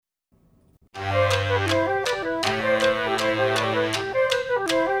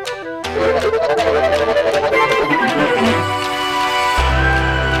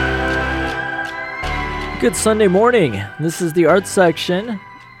Good Sunday morning. This is the Arts Section.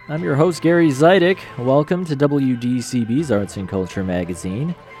 I'm your host, Gary Zidek. Welcome to WDCB's Arts and Culture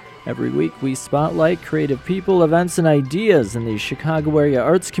magazine. Every week we spotlight creative people, events, and ideas in the Chicago area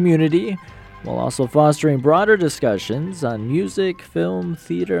arts community, while also fostering broader discussions on music, film,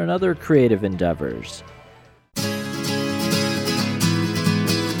 theater, and other creative endeavors.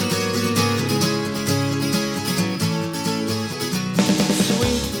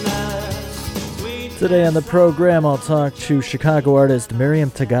 Today on the program, I'll talk to Chicago artist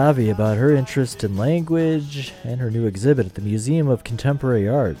Maryam Taghavi about her interest in language and her new exhibit at the Museum of Contemporary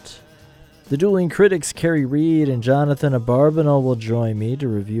Art. The Dueling Critics Kerry, Reid, and Jonathan Abarbanel will join me to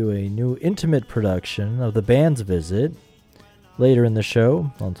review a new intimate production of The Band's Visit. Later in the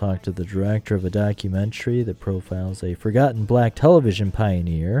show, I'll talk to the director of a documentary that profiles a forgotten black television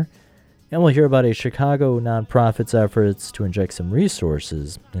pioneer, and we'll hear about a Chicago nonprofit's efforts to inject some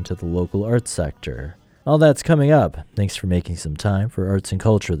resources into the local arts sector. All that's coming up. Thanks for making some time for arts and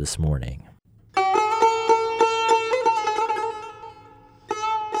culture this morning.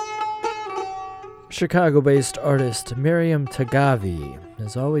 Chicago-based artist Maryam Taghavi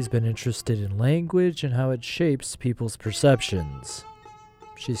has always been interested in language and how it shapes people's perceptions.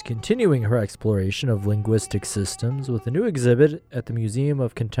 She's continuing her exploration of linguistic systems with a new exhibit at the Museum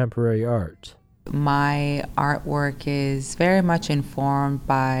of Contemporary Art. My artwork is very much informed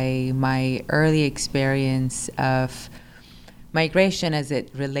by my early experience of migration as it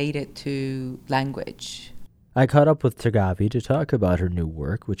related to language. I caught up with Taghavi to talk about her new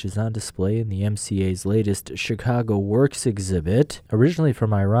work, which is on display in the MCA's latest Chicago Works exhibit. Originally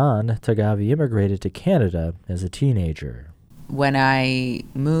from Iran, Taghavi immigrated to Canada as a teenager. When I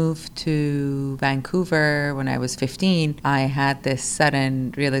moved to Vancouver when I was 15, I had this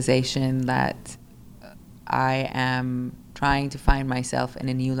sudden realization that I am trying to find myself in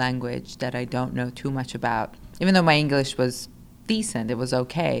a new language that I don't know too much about. Even though my English was decent, it was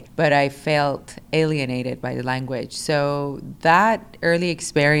okay, but I felt alienated by the language. So that early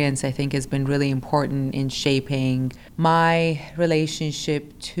experience, I think, has been really important in shaping my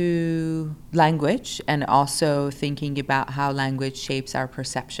relationship to language and also thinking about how language shapes our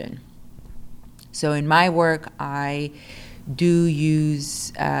perception. So in my work, I do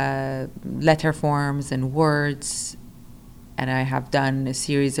use letter forms and words, and I have done a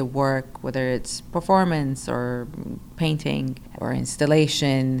series of work, whether it's performance or painting or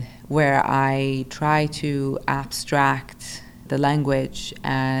installation, where I try to abstract the language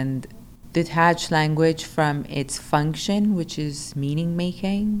and detach language from its function, which is meaning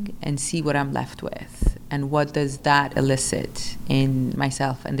making, and see what I'm left with and what does that elicit in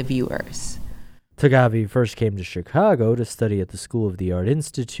myself and the viewers. Taghavi first came to Chicago to study at the School of the Art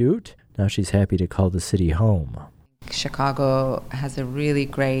Institute. Now she's happy to call the city home. Chicago has a really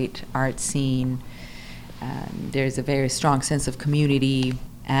great art scene. There's a very strong sense of community,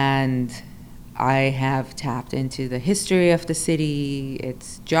 and I have tapped into the history of the city,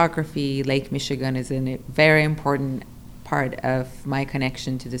 its geography. Lake Michigan is a very important part of my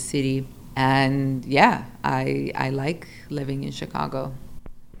connection to the city. And yeah, I like living in Chicago.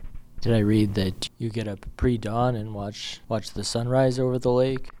 Did I read that you get up pre-dawn and watch the sunrise over the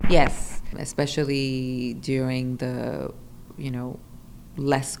lake? Yes, especially during the,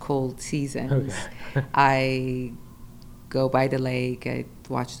 less cold seasons. Okay. I go by the lake, I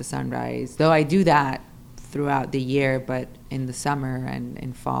watch the sunrise. Though I do that throughout the year, but in the summer and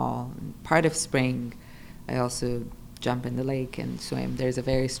in fall, and part of spring, I also jump in the lake and swim. There's a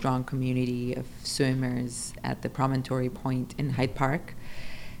very strong community of swimmers at the Promontory Point in Hyde Park.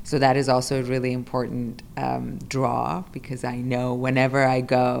 So that is also a really important draw, because I know whenever I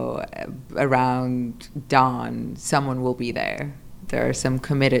go around dawn, someone will be there. There are some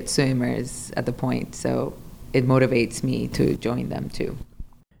committed swimmers at the point, so it motivates me to join them too.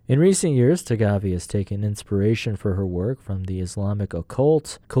 In recent years, Taghavi has taken inspiration for her work from the Islamic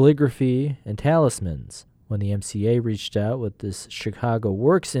occult, calligraphy, and talismans. When the MCA reached out with this Chicago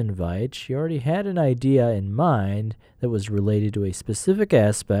Works invite, she already had an idea in mind that was related to a specific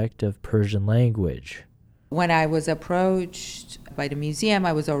aspect of Persian language. When I was approached by the museum,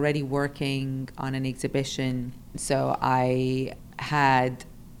 I was already working on an exhibition, so I had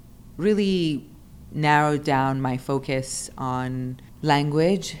really narrowed down my focus on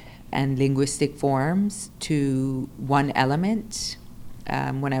language and linguistic forms to one element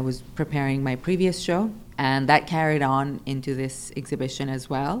when I was preparing my previous show. And that carried on into this exhibition as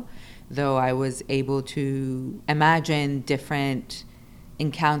well, though I was able to imagine different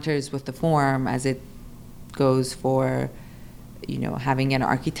encounters with the form as it goes for, having an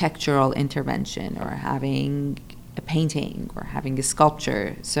architectural intervention or having a painting or having a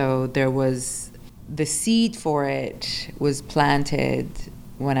sculpture. So there was the seed for it was planted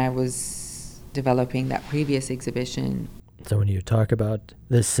when I was developing that previous exhibition. So when you talk about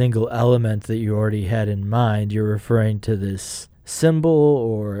this single element that you already had in mind, you're referring to this symbol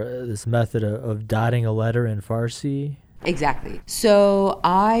or this method of dotting a letter in Farsi? Exactly. So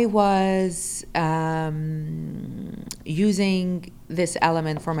I was using this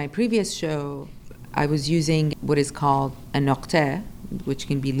element for my previous show. I was using what is called a noqta, which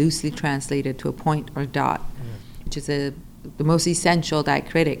can be loosely translated to a point or dot, which is the most essential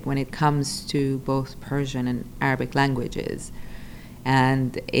diacritic when it comes to both Persian and Arabic languages.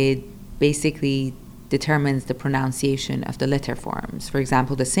 And it basically determines the pronunciation of the letter forms. For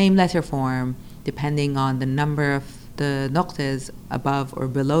example, the same letter form, depending on the number of the noqtas above or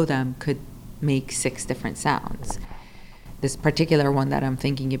below them, could make 6 different sounds. This particular one that I'm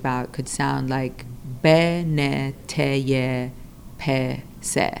thinking about could sound like be, ne, te, ye, pe,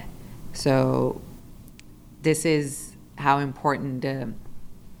 se. So this is how important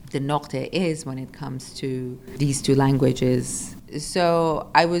the noqta is when it comes to these 2 languages. So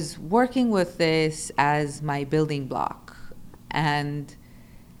I was working with this as my building block,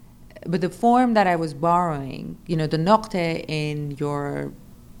 but the form that I was borrowing, the noqta in your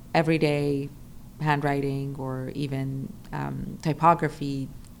everyday handwriting or even typography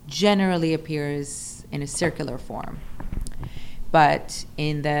generally appears in a circular form. But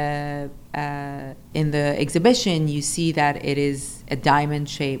in the exhibition, you see that it is a diamond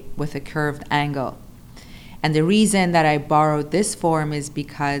shape with a curved angle. And the reason that I borrowed this form is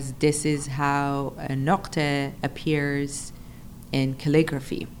because this is how a noqta appears in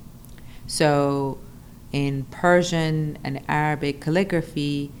calligraphy. So in Persian and Arabic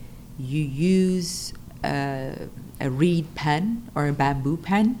calligraphy, you use a reed pen or a bamboo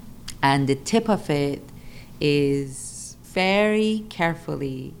pen, and the tip of it is very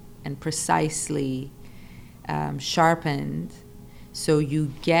carefully and precisely sharpened. So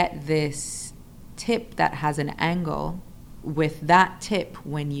you get this tip that has an angle. With that tip,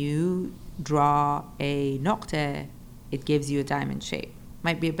 when you draw a noqta, it gives you a diamond shape.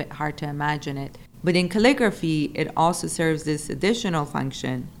 Might be a bit hard to imagine it. But in calligraphy, it also serves this additional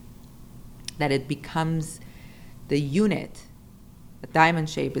function that it becomes the unit. A diamond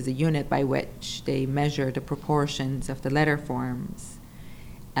shape is a unit by which they measure the proportions of the letter forms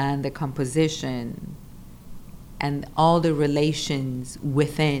and the composition and all the relations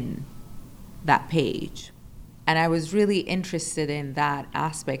within that page. And I was really interested in that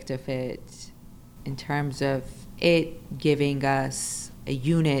aspect of it in terms of it giving us a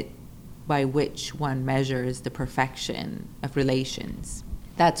unit by which one measures the perfection of relations.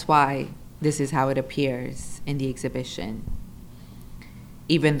 That's why this is how it appears in the exhibition.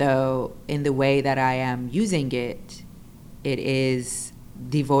 Even though in the way that I am using it, it is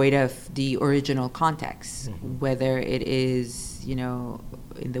devoid of the original context, whether it is,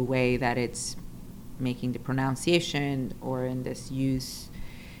 in the way that it's making the pronunciation or in this use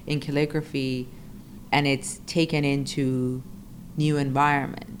in calligraphy, and it's taken into new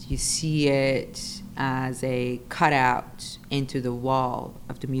environment. You see it as a cutout into the wall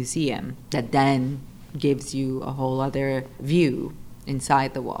of the museum that then gives you a whole other view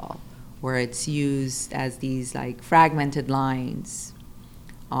inside the wall, where it's used as these like fragmented lines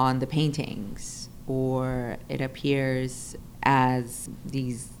on the paintings, or it appears as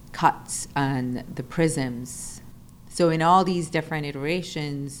these cuts on the prisms. So in all these different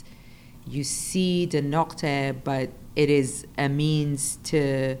iterations, you see the noqta, but it is a means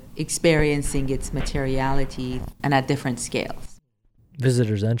to experiencing its materiality and at different scales.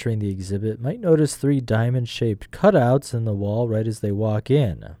 Visitors entering the exhibit might notice 3 diamond-shaped cutouts in the wall right as they walk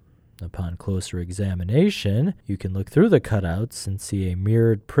in. Upon closer examination, you can look through the cutouts and see a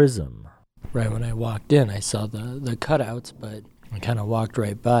mirrored prism. Right when I walked in, I saw the cutouts, but I kind of walked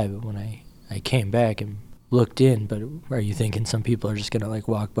right by. But when I came back and looked in, but are you thinking some people are just going to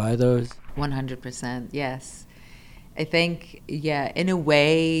walk by those? 100%, yes. I think, in a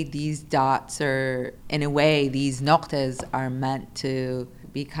way, these noqtas are meant to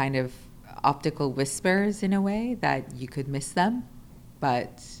be kind of optical whispers in a way that you could miss them.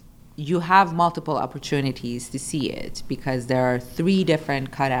 But you have multiple opportunities to see it because there are 3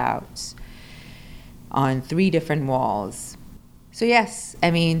 different cutouts on 3 different walls. So yes,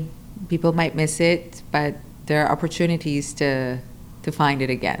 people might miss it, but there are opportunities to find it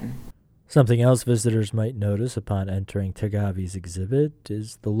again. Something else visitors might notice upon entering Taghavi's exhibit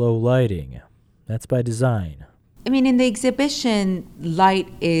is the low lighting. That's by design. In the exhibition, light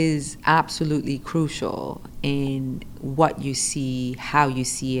is absolutely crucial in what you see, how you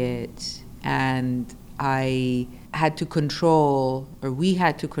see it, and I had to control, or we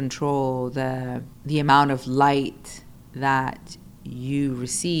had to control the amount of light that you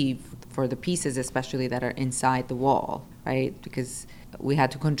receive for the pieces, especially that are inside the wall, right? Because we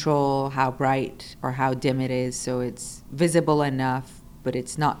had to control how bright or how dim it is, so it's visible enough, but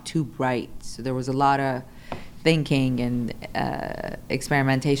it's not too bright. So there was a lot of thinking and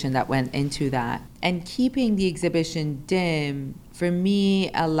experimentation that went into that. And keeping the exhibition dim, for me,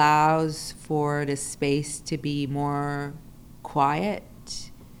 allows for the space to be more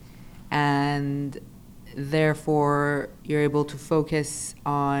quiet, and therefore you're able to focus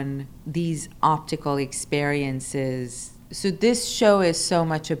on these optical experiences. So this show is so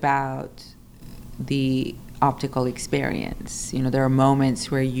much about the optical experience. There are moments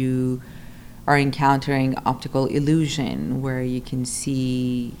where you are encountering optical illusion, where you can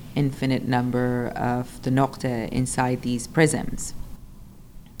see infinite number of the noqta inside these prisms.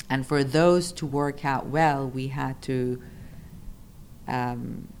 And for those to work out well, we had to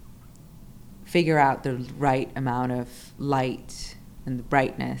figure out the right amount of light and the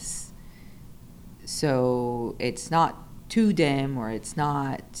brightness. So it's not too dim or it's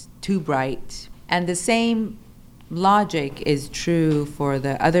not too bright. And the same logic is true for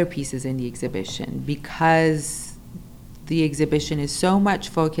the other pieces in the exhibition, because the exhibition is so much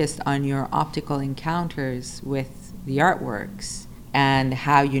focused on your optical encounters with the artworks and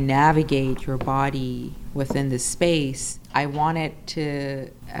how you navigate your body within the space. I wanted to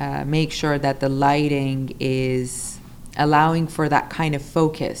make sure that the lighting is allowing for that kind of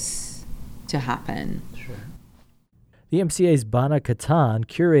focus to happen. Sure. The MCA's Bana Katan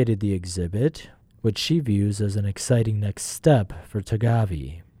curated the exhibit, which she views as an exciting next step for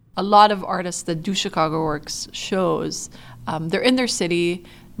Taghavi. A lot of artists that do Chicago Works shows, they're in their city,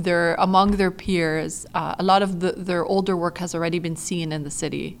 they're among their peers. A lot of their older work has already been seen in the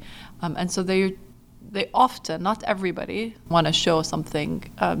city. And so they often, not everybody, want to show something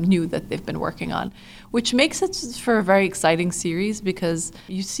new that they've been working on, which makes it for a very exciting series, because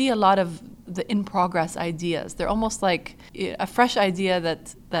you see a lot of the in-progress ideas. They're almost like a fresh idea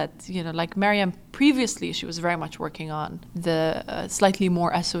that like Maryam previously, she was very much working on the slightly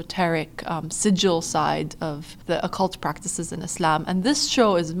more esoteric sigil side of the occult practices in Islam. And this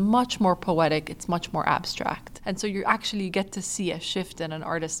show is much more poetic, it's much more abstract. And so you actually get to see a shift in an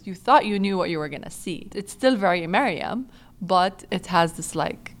artist. You thought you knew what you were going to see. It's still very Maryam, but it has this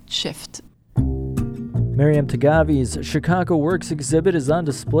like shift. Maryam Taghavi's Chicago Works exhibit is on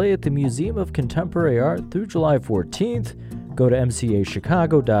display at the Museum of Contemporary Art through July 14th. Go to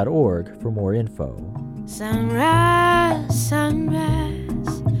mcachicago.org for more info. Sunrise,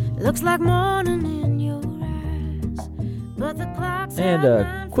 sunrise, looks like morning in your eyes, but the clock's And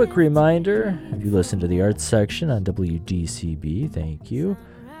a quick reminder, if you listen to the arts section on WDCB, thank you.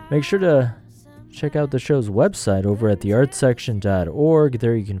 Make sure to check out the show's website over at theartsection.org.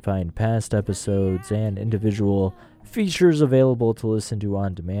 There you can find past episodes and individual features available to listen to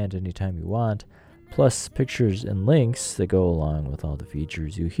on demand anytime you want, plus pictures and links that go along with all the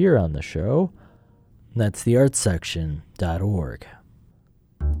features you hear on the show. That's theartsection.org.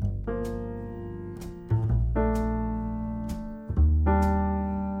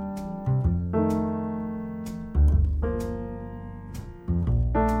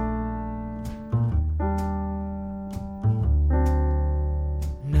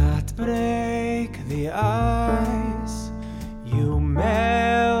 Break the ice, you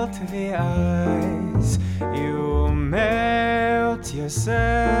melt the ice, you melt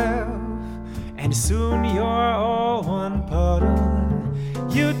yourself, and soon you're all one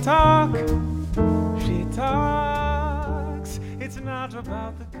puddle. You talk, she talks, it's not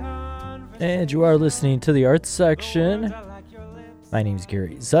about the conversation. And you are listening to the arts section. My name's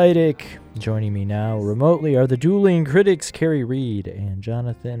Gary Zidek. Joining me now remotely are the Dueling Critics, Kerry, Reid, and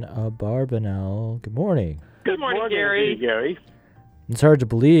Jonathan Abarbanel. Good morning. Good morning, Gary. It's hard to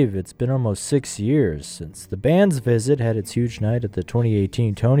believe it's been almost 6 years since the band's visit had its huge night at the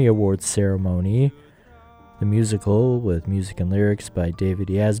 2018 Tony Awards ceremony. The musical, with music and lyrics by David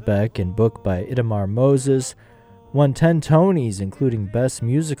Yazbek and book by Itamar Moses, won 10 Tonys, including Best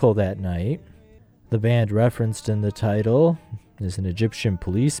Musical that night. The band referenced in the title is an Egyptian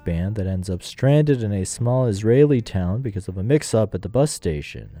police band that ends up stranded in a small Israeli town because of a mix-up at the bus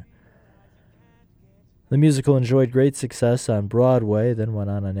station. The musical enjoyed great success on Broadway, then went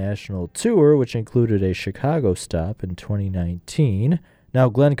on a national tour, which included a Chicago stop in 2019. Now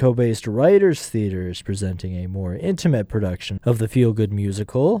Glencoe-based Writers Theater is presenting a more intimate production of the feel-good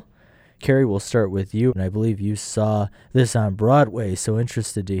musical. Kerry, we'll start with you. And I believe you saw this on Broadway, so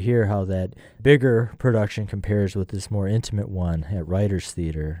interested to hear how that bigger production compares with this more intimate one at Writers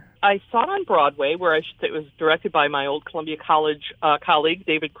Theater. I saw it on Broadway, where I should say it was directed by my old Columbia College colleague,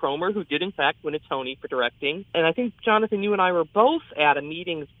 David Cromer, who did, in fact, win a Tony for directing. And I think, Jonathan, you and I were both at a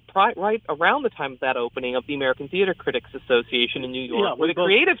meeting right around the time of that opening of the American Theater Critics Association in New York, where the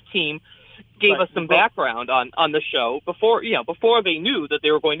creative team gave us some background on the show before they knew that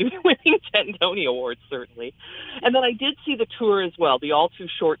they were going to be winning 10 Tony Awards, certainly. And then I did see the tour as well, the All Too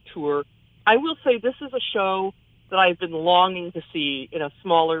Short tour. I will say this is a show that I've been longing to see in a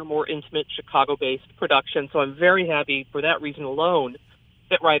smaller, more intimate Chicago-based production, so I'm very happy for that reason alone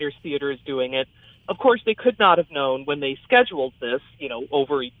that Writers Theater is doing it. Of course, they could not have known when they scheduled this,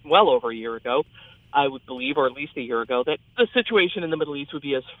 well over a year ago, I would believe, or at least a year ago, that the situation in the Middle East would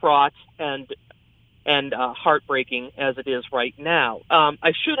be as fraught and heartbreaking as it is right now.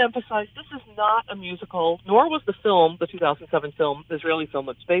 I should emphasize this is not a musical, nor was the film, the 2007 film, Israeli film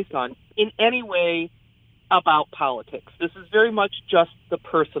it's based on, in any way about politics. This is very much just the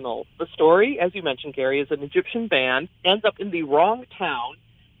personal. The story, as you mentioned, Gary, is an Egyptian band, ends up in the wrong town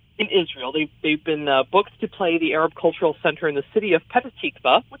in Israel. They've been booked to play the Arab Cultural Center in the city of Petah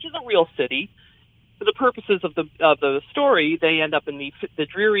Tikva, which is a real city. For the purposes of the story, they end up in the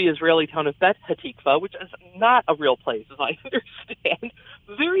dreary Israeli town of Bet Hatikva, which is not a real place, as I understand.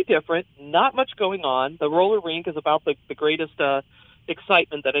 Very different, not much going on. The roller rink is about the greatest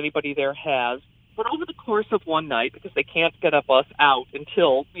excitement that anybody there has. But over the course of one night, because they can't get a bus out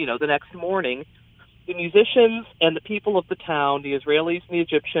until, the next morning, the musicians and the people of the town, the Israelis and the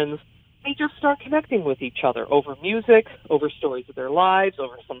Egyptians, they just start connecting with each other over music, over stories of their lives,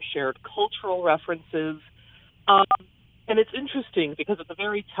 over some shared cultural references. And it's interesting because at the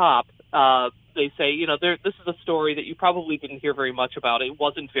very top, they say, this is a story that you probably didn't hear very much about. It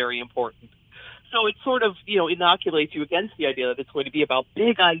wasn't very important. So it sort of, inoculates you against the idea that it's going to be about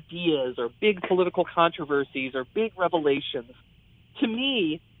big ideas or big political controversies or big revelations. To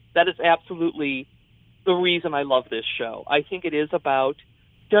me, that is absolutely the reason I love this show. I think it is about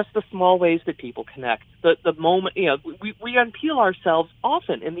just the small ways that people connect. The moment, we unpeel ourselves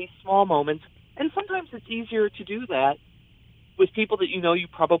often in these small moments, and sometimes it's easier to do that with people that you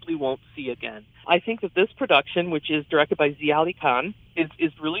probably won't see again. I think that this production, which is directed by Zia Ali Khan,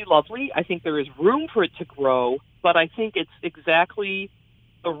 is really lovely. I think there is room for it to grow, but I think it's exactly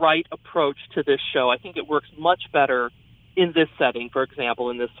the right approach to this show. I think it works much better in this setting, for example,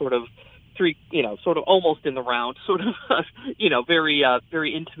 in this sort of sort of almost in the round, sort of,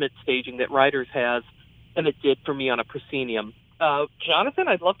 very intimate staging that Writers has, than it did for me on a proscenium. Jonathan,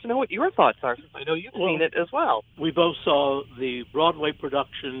 I'd love to know what your thoughts are, since I know you've seen it as well. We both saw the Broadway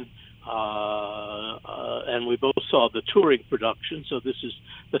production, and we both saw the touring production, so this is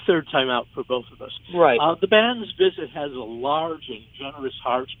the third time out for both of us. Right. The band's visit has a large and generous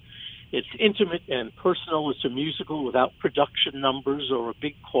heart. It's intimate and personal. It's a musical without production numbers or a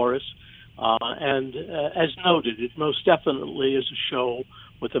big chorus. And as noted, it most definitely is a show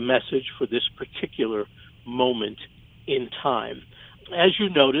with a message for this particular moment in time. As you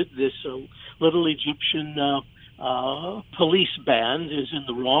noted, this little Egyptian police band is in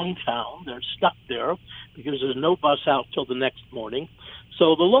the wrong town. They're stuck there because there's no bus out till the next morning.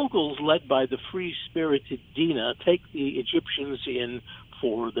 So the locals, led by the free-spirited Dina, take the Egyptians in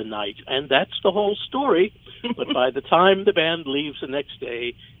for the night. And that's the whole story. But by the time the band leaves the next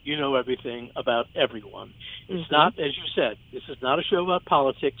day, you know everything about everyone. It's not, as you said, this is not a show about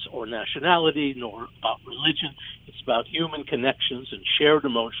politics or nationality nor about religion. It's about human connections and shared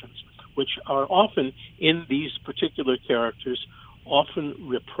emotions, which are often, in these particular characters, often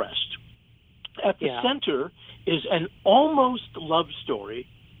repressed. At the center is an almost love story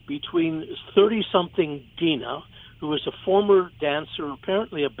between 30-something Dina, who is a former dancer,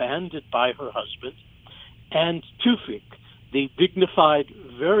 apparently abandoned by her husband, and Tufik, the dignified,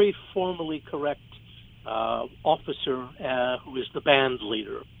 very formally correct officer who is the band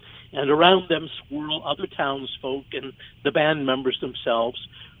leader. And around them swirl other townsfolk and the band members themselves,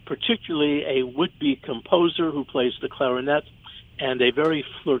 particularly a would-be composer who plays the clarinet and a very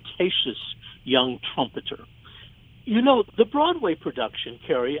flirtatious young trumpeter. The Broadway production,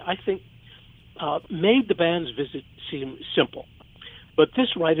 Kerry, I think, made the band's visit seem simple. But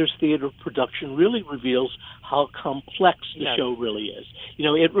this Writers Theater production really reveals how complex the show really is.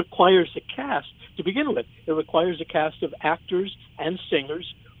 It requires a cast, to begin with, it requires a cast of actors and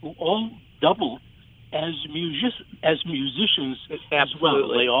singers who all double as musicians as well.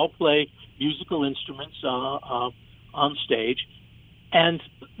 They all play musical instruments on stage. And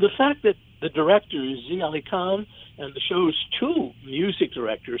the fact that the director, Z Ali Khan, and the show's two music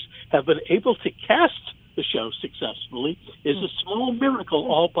directors have been able to cast the show successfully is a small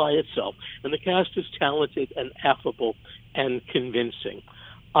miracle all by itself. And the cast is talented and affable and convincing.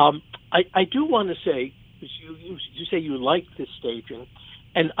 I do want to say, you say you like this staging,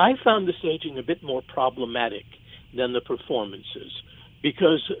 and I found the staging a bit more problematic than the performances,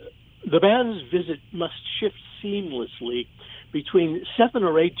 because the band's visit must shift seamlessly between 7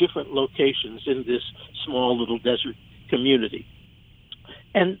 or 8 different locations in this small little desert community.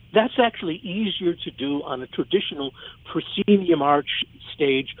 And that's actually easier to do on a traditional proscenium arch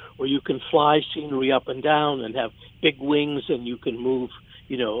stage where you can fly scenery up and down and have big wings and you can move,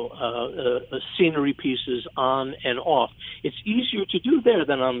 scenery pieces on and off. It's easier to do there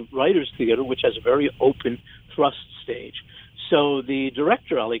than on Writers' Theater, which has a very open thrust stage. So the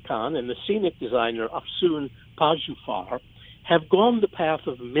director, Ali Khan, and the scenic designer, Afsoon Pajufar, have gone the path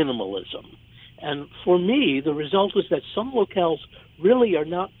of minimalism. And for me, the result is that some locales really are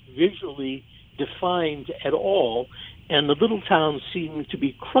not visually defined at all, and the little towns seem to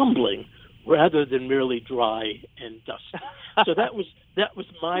be crumbling rather than merely dry and dusty. So that was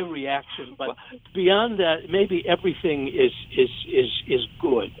my reaction. But beyond that, maybe everything is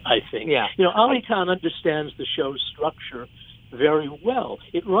good, I think. Yeah. Ali Khan understands the show's structure very well.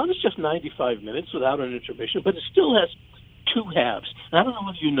 It runs just 95 minutes without an intermission, but it still has 2 halves. And I don't know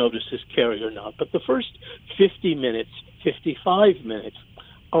whether you noticed this, Kerry, or not, but the first 50 minutes, 55 minutes,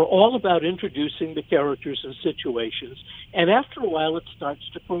 are all about introducing the characters and situations, and after a while it starts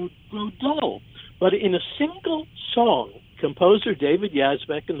to grow dull. But in a single song, composer David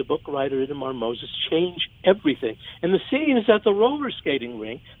Yazbek and the book writer Itamar Moses change everything. And the scene is at the roller skating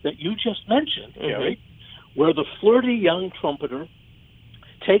rink that you just mentioned, Kerry, where the flirty young trumpeter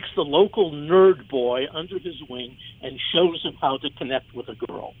takes the local nerd boy under his wing and shows him how to connect with a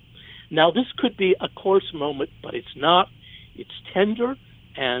girl. Now, this could be a coarse moment, but it's not. It's tender,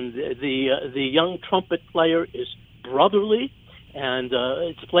 and the young trumpet player is brotherly, and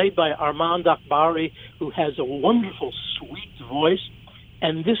it's played by Armand Akbari, who has a wonderful, sweet voice.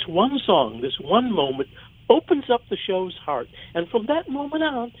 And this one song, this one moment, opens up the show's heart. And from that moment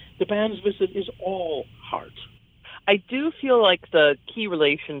on, the band's visit is all heart. I do feel like the key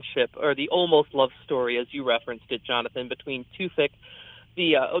relationship, or the almost love story, as you referenced it, Jonathan, between Tufik,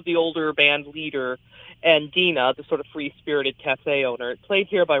 the older band leader, and Dina, the sort of free-spirited cafe owner, played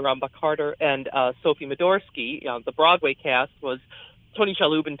here by Rambach Carter and Sophie Modorsky. The Broadway cast was Tony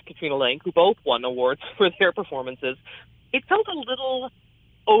Shalhoub and Katrina Lenk, who both won awards for their performances. It felt a little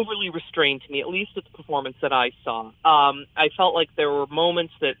overly restrained to me, at least at the performance that I saw. I felt like there were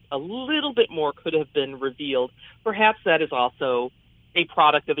moments that a little bit more could have been revealed. Perhaps that is also a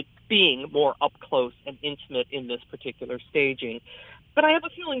product of it being more up close and intimate in this particular staging. But I have a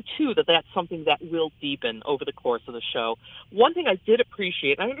feeling, too, that that's something that will deepen over the course of the show. One thing I did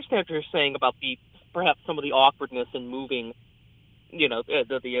appreciate, and I understand what you're saying about perhaps some of the awkwardness in moving,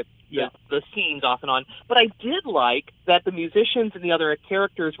 the scenes off and on. But I did like that the musicians and the other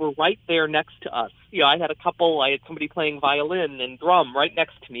characters were right there next to us. I had somebody playing violin and drum right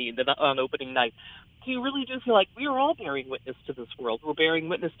next to me on opening night. So you really do feel like we are all bearing witness to this world. We're bearing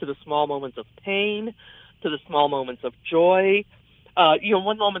witness to the small moments of pain, to the small moments of joy.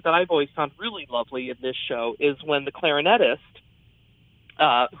 One moment that I've always found really lovely in this show is when the clarinetist,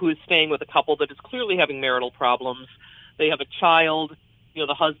 who is staying with a couple that is clearly having marital problems, they have a child,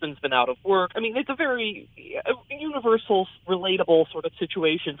 the husband's been out of work. I mean, it's a very universal, relatable sort of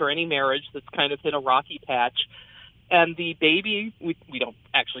situation for any marriage that's kind of hit a rocky patch. And the baby, we don't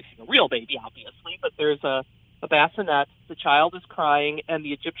actually see a real baby, obviously, but there's a bassinet, the child is crying, and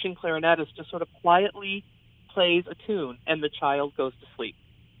the Egyptian clarinetist just sort of quietly plays a tune, and the child goes to sleep.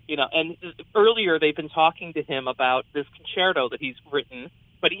 And earlier they've been talking to him about this concerto that he's written,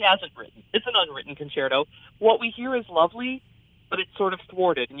 but he hasn't written. It's an unwritten concerto. What we hear is lovely, but it's sort of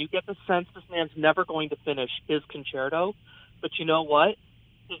thwarted, and you get the sense this man's never going to finish his concerto. But you know what?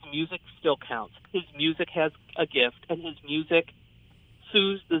 His music still counts. His music has a gift, and his music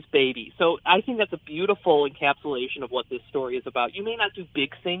soothes this baby. So I think that's a beautiful encapsulation of what this story is about. You may not do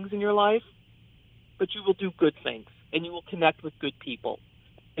big things in your life, but you will do good things, and you will connect with good people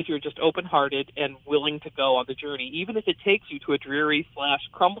if you're just open-hearted and willing to go on the journey, even if it takes you to a dreary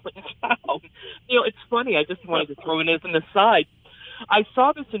 / crumbling town. It's funny. I just wanted to throw in as an aside. I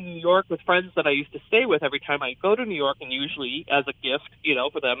saw this in New York with friends that I used to stay with every time I go to New York, and usually as a gift,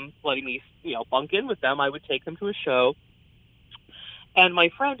 for them letting me, bunk in with them, I would take them to a show. And my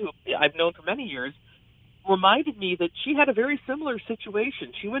friend, who I've known for many years, reminded me that she had a very similar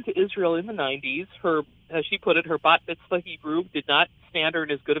situation. She went to Israel in the 90s. Her, as she put it, her bat mitzvah Hebrew did not stand her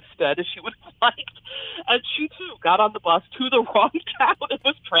in as good of stead as she would have liked. And she, too, got on the bus to the wrong town and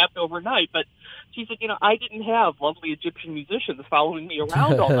was trapped overnight. But she said, I didn't have lovely Egyptian musicians following me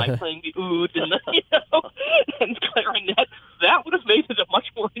around all night playing the oud and, and clarinet. That would have made it a much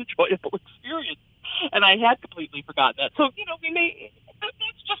more enjoyable experience. And I had completely forgotten that. So,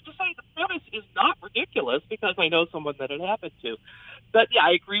 that's just to say the premise is not ridiculous because I know someone that it happened to. But, yeah,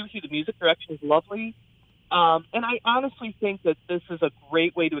 I agree with you. The music direction is lovely. And I honestly think that this is a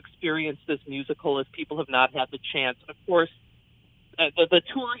great way to experience this musical if people have not had the chance. And, of course, the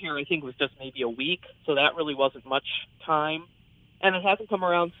tour here, I think, was just maybe a week, so that really wasn't much time. And it hasn't come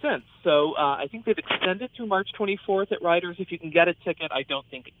around since. So I think they've extended to March 24th at Riders. If you can get a ticket, I don't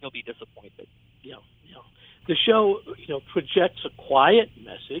think you'll be disappointed. Yeah. The show, projects a quiet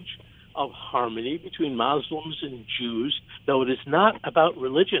message of harmony between Muslims and Jews, though it is not about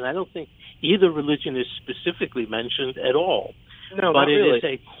religion. I don't think either religion is specifically mentioned at all. No, but not really. It is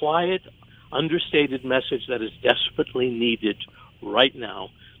a quiet, understated message that is desperately needed right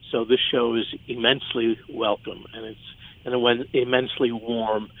now. So this show is immensely welcome, and it's an immensely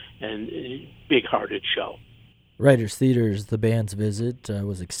warm and big-hearted show. Writers Theater's The Band's Visit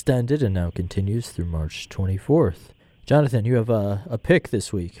was extended and now continues through March 24th. Jonathan, you have a pick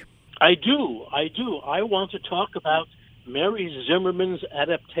this week. I do. I want to talk about Mary Zimmerman's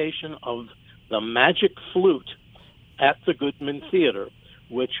adaptation of The Magic Flute at the Goodman Theater,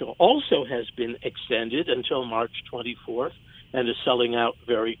 which also has been extended until March 24th and is selling out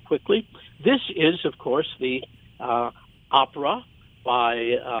very quickly. This is, of course, the opera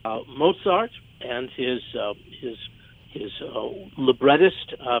by Mozart and his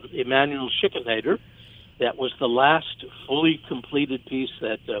librettist, Emanuel Schikaneder. That was the last fully completed piece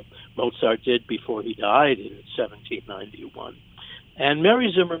that Mozart did before he died in 1791. And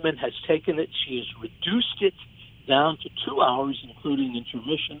Mary Zimmerman has taken it. She has reduced it down to 2 hours, including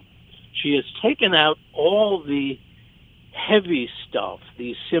intermission. She has taken out all the heavy stuff,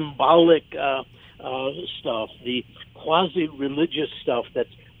 the symbolic stuff, the quasi-religious stuff that's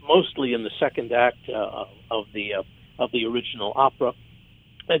mostly in the second act of the original opera.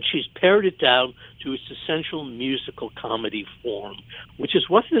 And she's pared it down to its essential musical comedy form, which is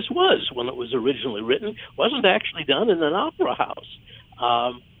what this was when it was originally written. It wasn't actually done in an opera house.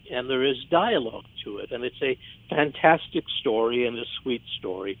 And there is dialogue to it. And it's a fantastic story and a sweet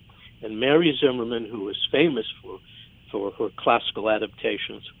story. And Mary Zimmerman, who is famous for her classical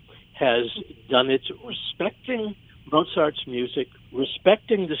adaptations, has done it respecting Mozart's music,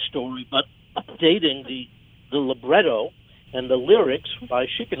 respecting the story, but updating the libretto and the lyrics by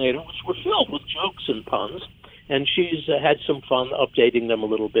Schikaneder, which were filled with jokes and puns. And she's had some fun updating them a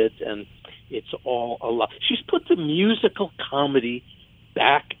little bit, and it's all a lot. She's put the musical comedy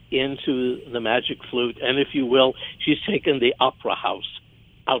back into the Magic Flute, and if you will, she's taken the opera house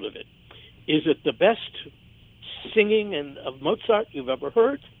out of it. Is it the best singing of Mozart you've ever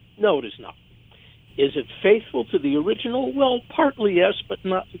heard? No, it is not. Is it faithful to the original? Well, partly yes, but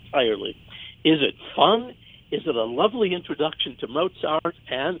not entirely. Is it fun? Is it a lovely introduction to Mozart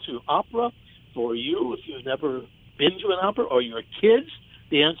and to opera for you if you've never been to an opera or your kids?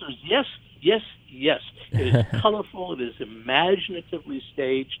 The answer is yes, yes, yes. It is colorful. It is imaginatively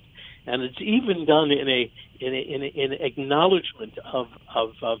staged, and it's even done in an acknowledgement of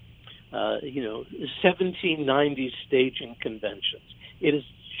 1790s staging conventions. It is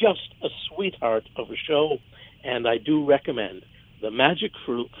just a sweetheart of a show, and I do recommend The Magic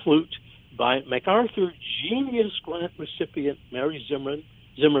Flute by MacArthur Genius Grant recipient Mary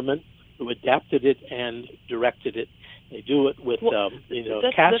Zimmerman, who adapted it and directed it. They do it with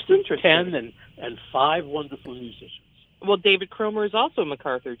cast of 10 and 5 wonderful musicians. Well, David Cromer is also a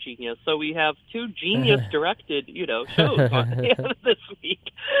MacArthur genius, so we have 2 genius-directed, shows on this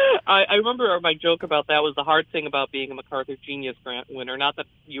week. I remember my joke about that was the hard thing about being a MacArthur Genius Grant winner. Not that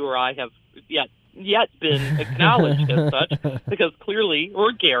you or I have yet been acknowledged as such, because clearly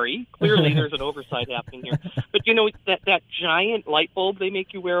there's an oversight happening here. But that giant light bulb they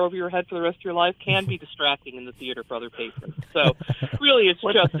make you wear over your head for the rest of your life can be distracting in the theater for other patrons. So really, it's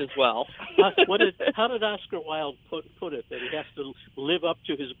just as well. How did Oscar Wilde put it? That he has to live up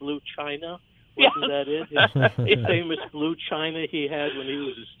to his blue china? Wasn't that it? His famous blue china he had when he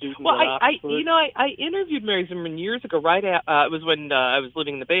was a student at Oxford? I interviewed Mary Zimmerman years ago. It was when I was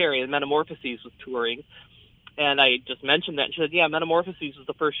living in the Bay Area, and Metamorphoses was touring. And I just mentioned that, and she said, yeah, Metamorphoses was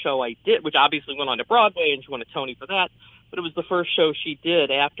the first show I did, which obviously went on to Broadway, and she won a Tony for that. But it was the first show she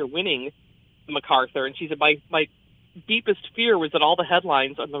did after winning the MacArthur. And she said, my deepest fear was that all the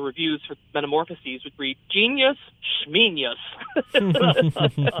headlines on the reviews for Metamorphoses would read, "Genius, Schmenius."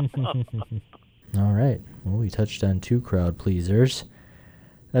 All right. Well, we touched on 2 crowd pleasers.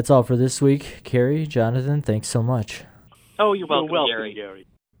 That's all for this week. Kerry, Jonathan, thanks so much. Oh, you're welcome, Gary. Gary.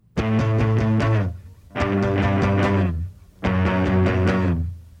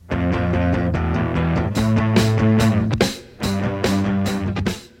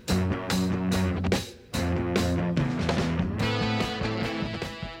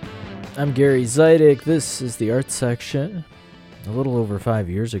 I'm Gary Zidek. This is the Art Section. A little over 5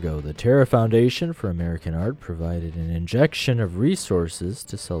 years ago, the Terra Foundation for American Art provided an injection of resources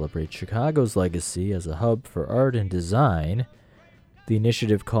to celebrate Chicago's legacy as a hub for art and design. The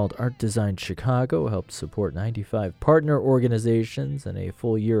initiative, called Art Design Chicago, helped support 95 partner organizations and a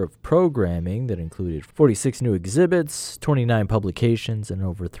full year of programming that included 46 new exhibits, 29 publications, and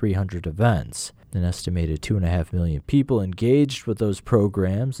over 300 events. An estimated 2.5 million people engaged with those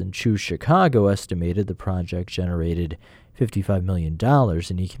programs, and Choose Chicago estimated the project generated $55 million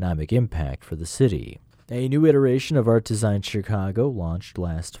in economic impact for the city. A new iteration of Art Design Chicago launched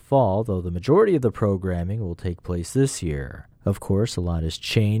last fall, though the majority of the programming will take place this year. Of course, a lot has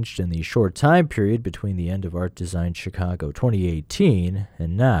changed in the short time period between the end of Art Design Chicago 2018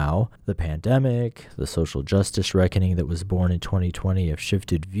 and now. The pandemic, the social justice reckoning that was born in 2020 have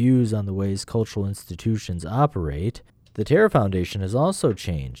shifted views on the ways cultural institutions operate. The Terra Foundation has also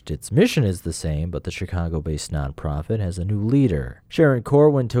changed. Its mission is the same, but the Chicago-based nonprofit has a new leader. Sharon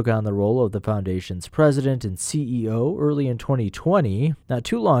Corwin took on the role of the foundation's president and CEO early in 2020, not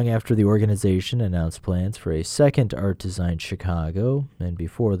too long after the organization announced plans for a second Art Design Chicago, and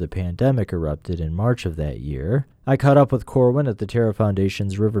before the pandemic erupted in March of that year. I caught up with Corwin at the Terra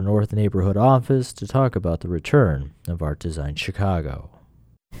Foundation's River North neighborhood office to talk about the return of Art Design Chicago.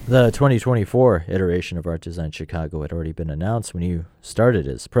 The 2024 iteration of Art Design Chicago had already been announced when you started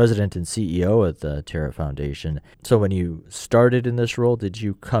as president and CEO at the Terra Foundation. So when you started in this role, did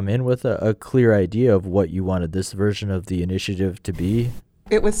you come in with a clear idea of what you wanted this version of the initiative to be?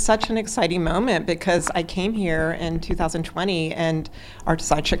 It was such an exciting moment because I came here in 2020 and Art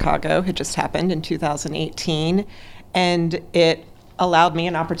Design Chicago had just happened in 2018, and it allowed me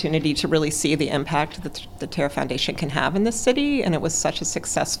an opportunity to really see the impact that the Terra Foundation can have in this city, and it was such a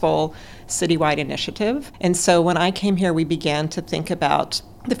successful citywide initiative. And so when I came here, we began to think about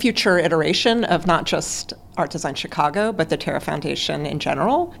the future iteration of not just Art Design Chicago, but the Terra Foundation in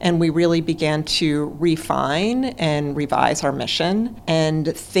general. And we really began to refine and revise our mission and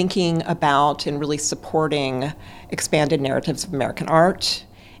thinking about and really supporting expanded narratives of American art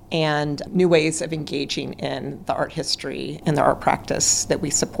and new ways of engaging in the art history and the art practice that we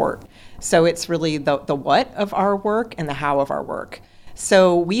support. So it's really the what of our work and the how of our work.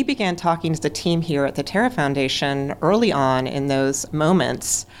 So we began talking as a team here at the Terra Foundation early on in those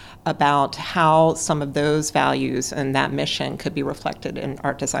moments about how some of those values and that mission could be reflected in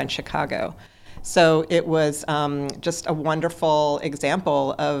Art Design Chicago. So it was just a wonderful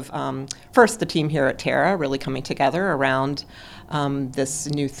example of, first, the team here at Terra really coming together around this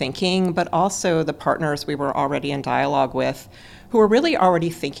new thinking, but also the partners we were already in dialogue with who were really already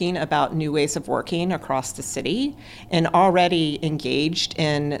thinking about new ways of working across the city and already engaged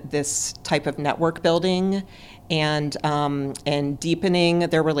in this type of network building and deepening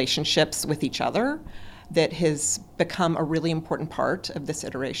their relationships with each other. That has become a really important part of this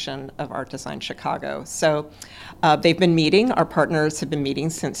iteration of Art Design Chicago. So they've been meeting, our partners have been meeting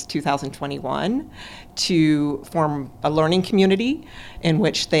since 2021 to form a learning community in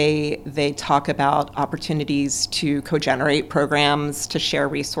which they talk about opportunities to co-generate programs, to share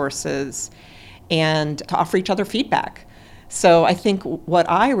resources, and to offer each other feedback. So I think what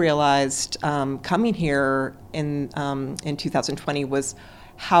I realized coming here in 2020 was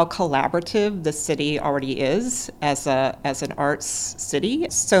how collaborative the city already is as an arts city.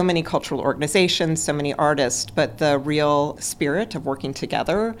 So many cultural organizations, so many artists, but the real spirit of working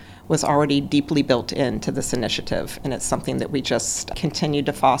together was already deeply built into this initiative, and it's something that we just continue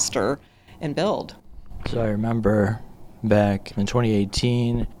to foster and build. So I remember back in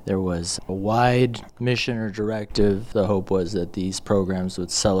 2018, there was a wide mission or directive. The hope was that these programs would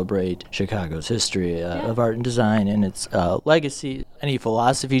celebrate Chicago's history of art and design and its legacy. Any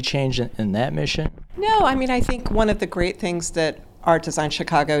philosophy change in that mission? No, I mean, I think one of the great things that Art Design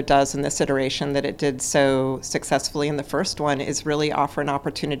Chicago does in this iteration that it did so successfully in the first one is really offer an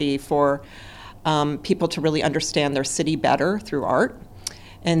opportunity for people to really understand their city better through art.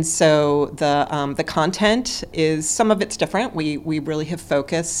 And so the content is, some of it's different. We really have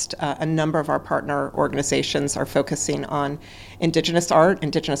focused, a number of our partner organizations are focusing on Indigenous art,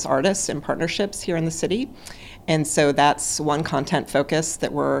 Indigenous artists and partnerships here in the city. And so that's one content focus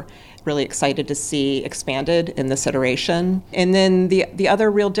that we're really excited to see expanded in this iteration. And then the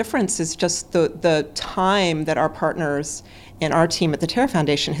other real difference is just the time that our partners and our team at the Terra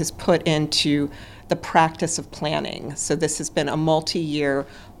Foundation has put into the practice of planning. So this has been a multi-year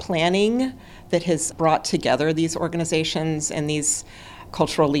planning that has brought together these organizations and these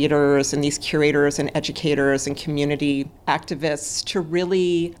cultural leaders and these curators and educators and community activists to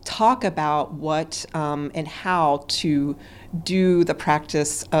really talk about what and how to do the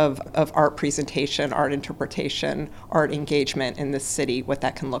practice of art presentation, art interpretation, art engagement in this city, what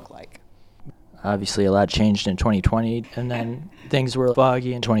that can look like. Obviously, a lot changed in 2020, and then things were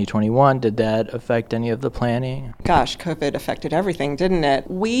foggy in 2021. Did that affect any of the planning? Gosh, COVID affected everything, didn't it?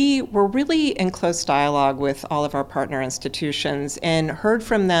 We were really in close dialogue with all of our partner institutions and heard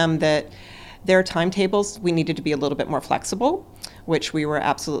from them that their timetables, we needed to be a little bit more flexible, which we were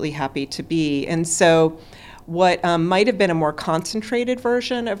absolutely happy to be. And so what might have been a more concentrated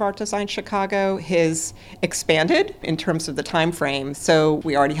version of Art Design Chicago has expanded in terms of the time frame. So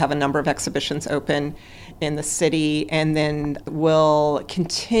we already have a number of exhibitions open in the city, and then we'll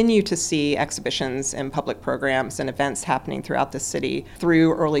continue to see exhibitions and public programs and events happening throughout the city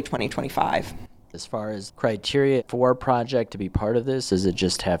through early 2025. As far as criteria for a project to be part of this, does it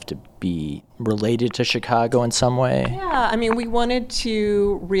just have to be related to Chicago in some way? Yeah, I mean, we wanted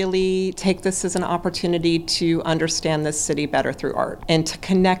to really take this as an opportunity to understand this city better through art and to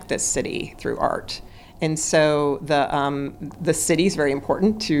connect this city through art. And so the city is very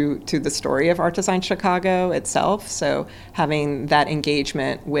important to the story of Art Design Chicago itself. So having that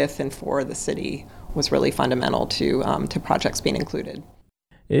engagement with and for the city was really fundamental to projects being included.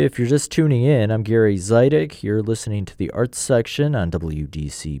 If you're just tuning in, I'm Gary Zidek. You're listening to the Arts section on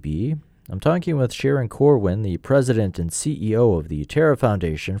WDCB. I'm talking with Sharon Corwin, the president and CEO of the Terra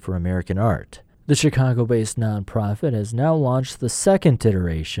Foundation for American Art. The Chicago-based nonprofit has now launched the second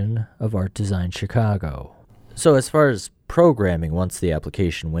iteration of Art Design Chicago. So as far as programming, once the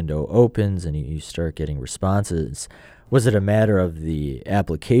application window opens and you start getting responses, was it a matter of the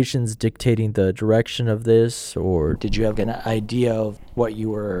applications dictating the direction of this, or did you have an idea of what you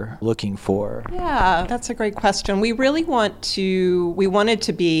were looking for? Yeah, that's a great question. We really wanted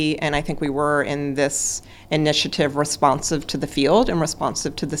to be, and I think we were in this initiative, responsive to the field and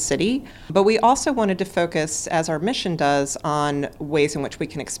responsive to the city. But we also wanted to focus, as our mission does, on ways in which we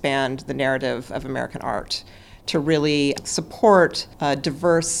can expand the narrative of American art, to really support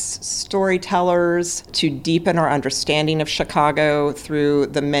diverse storytellers, to deepen our understanding of Chicago through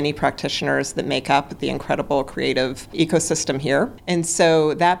the many practitioners that make up the incredible creative ecosystem here. And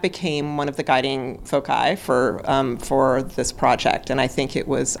so that became one of the guiding foci for this project. And I think it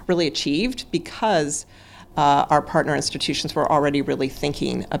was really achieved because our partner institutions were already really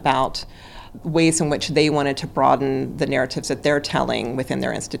thinking about ways in which they wanted to broaden the narratives that they're telling within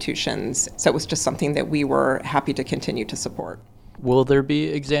their institutions. So it was just something that we were happy to continue to support. Will there be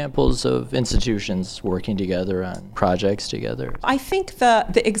examples of institutions working together on projects together? I think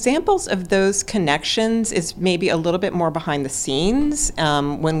the examples of those connections is maybe a little bit more behind the scenes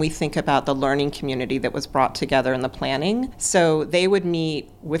when we think about the learning community that was brought together in the planning. So they would meet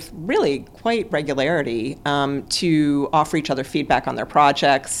with really quite regularity to offer each other feedback on their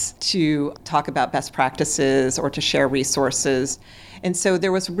projects, to talk about best practices, or to share resources. And so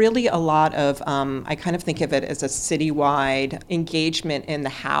there was really a lot of, I kind of think of it as a citywide engagement in the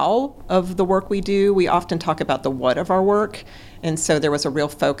how of the work we do. We often talk about the what of our work. And so there was a real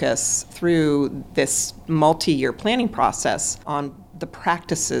focus through this multi-year planning process on the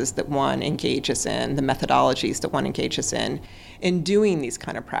practices that one engages in, the methodologies that one engages in doing these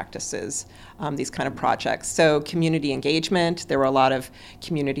kind of practices, these kind of projects. So community engagement, there were a lot of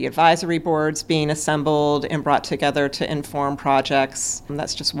community advisory boards being assembled and brought together to inform projects. And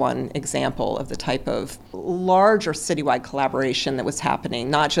that's just one example of the type of larger citywide collaboration that was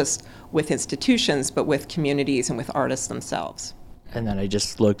happening, not just with institutions, but with communities and with artists themselves. And then I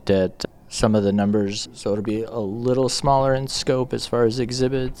just looked at some of the numbers, so it'll be a little smaller in scope as far as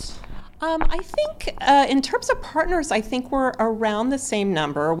exhibits. I think in terms of partners, I think we're around the same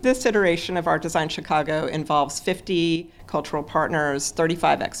number. This iteration of Art Design Chicago involves 50 cultural partners,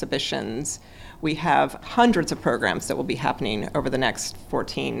 35 exhibitions. We have hundreds of programs that will be happening over the next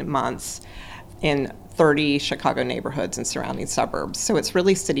 14 months in 30 Chicago neighborhoods and surrounding suburbs. So it's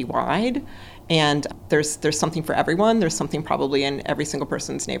really citywide, and there's something for everyone. There's something probably in every single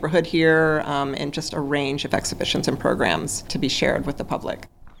person's neighborhood here, and just a range of exhibitions and programs to be shared with the public.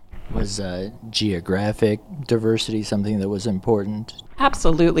 Was geographic diversity something that was important?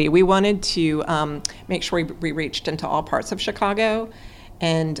 Absolutely. We wanted to make sure we reached into all parts of Chicago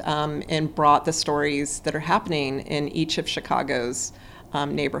and brought the stories that are happening in each of Chicago's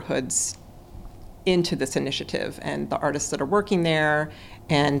neighborhoods into this initiative, and the artists that are working there,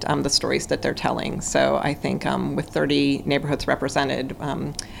 and the stories that they're telling. So I think with 30 neighborhoods represented,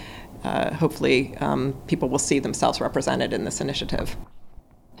 hopefully people will see themselves represented in this initiative.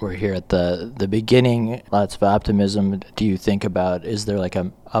 We're here at the beginning, lots of optimism. Do you think about, is there like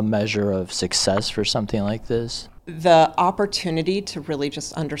a measure of success for something like this? The opportunity to really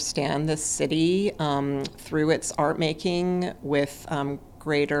just understand this city through its art making with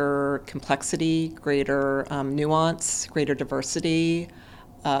greater complexity, greater nuance, greater diversity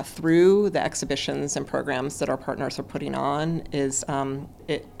through the exhibitions and programs that our partners are putting on is,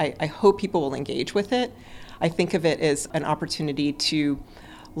 I hope people will engage with it. I think of it as an opportunity to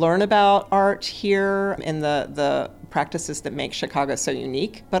learn about art here and the practices that make Chicago so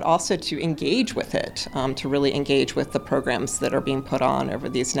unique, but also to engage with it, to really engage with the programs that are being put on over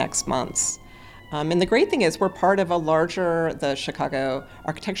these next months. And the great thing is we're part of the Chicago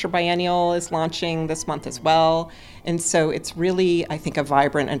Architecture Biennial is launching this month as well. And so it's really, I think, a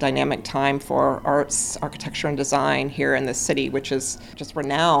vibrant and dynamic time for arts, architecture, and design here in this city, which is just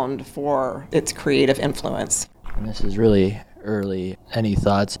renowned for its creative influence. And this is really early. Any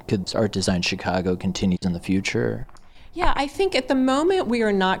thoughts? Could Art Design Chicago continue in the future? Yeah, I think at the moment we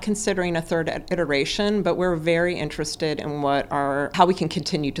are not considering a third iteration, but we're very interested in how we can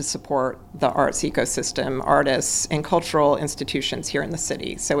continue to support the arts ecosystem, artists, and cultural institutions here in the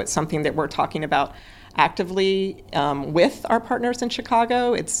city. So it's something that we're talking about actively with our partners in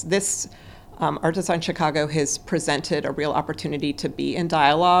Chicago. Art Design Chicago has presented a real opportunity to be in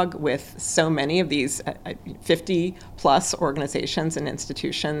dialogue with so many of these 50-plus organizations and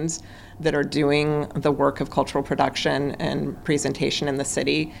institutions that are doing the work of cultural production and presentation in the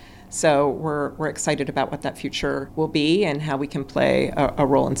city. So we're excited about what that future will be and how we can play a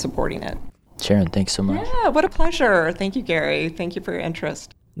role in supporting it. Sharon, thanks so much. Yeah, what a pleasure. Thank you, Gary. Thank you for your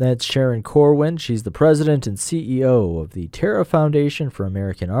interest. That's Sharon Corwin. She's the president and CEO of the Terra Foundation for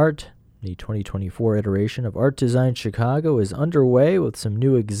American Art. The 2024 iteration of Art Design Chicago is underway with some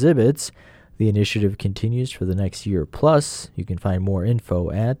new exhibits. The initiative continues for the next year plus. You can find more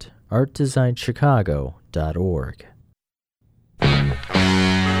info at artdesignchicago.org.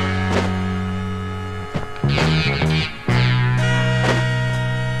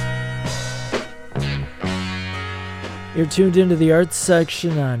 You're tuned into the arts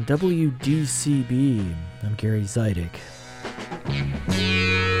section on WDCB. I'm Gary Zidek.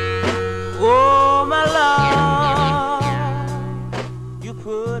 Oh, my love, you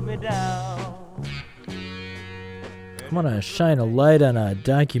put me down. I want to shine a light on a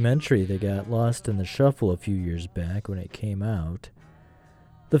documentary that got lost in the shuffle a few years back when it came out.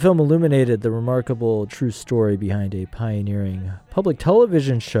 The film illuminated the remarkable true story behind a pioneering public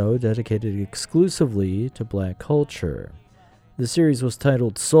television show dedicated exclusively to black culture. The series was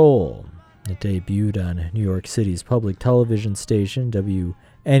titled Soul. It debuted on New York City's public television station,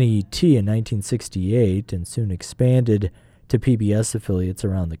 WNET, in 1968 and soon expanded to PBS affiliates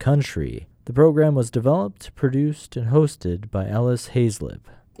around the country. The program was developed, produced, and hosted by Alice Hazlip.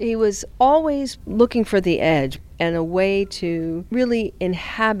 He was always looking for the edge and a way to really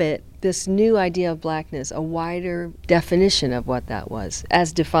inhabit this new idea of blackness, a wider definition of what that was,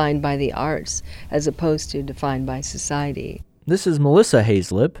 as defined by the arts, as opposed to defined by society. This is Melissa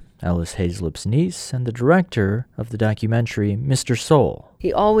Hazlip, Alice Hazlip's niece, and the director of the documentary Mr. Soul.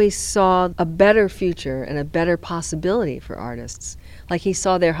 He always saw a better future and a better possibility for artists. Like he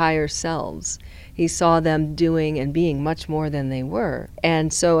saw their higher selves. He saw them doing and being much more than they were.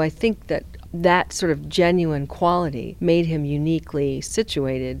 And so I think that sort of genuine quality made him uniquely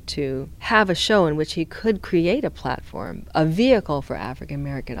situated to have a show in which he could create a platform, a vehicle for African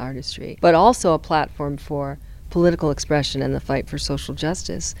American artistry, but also a platform for political expression and the fight for social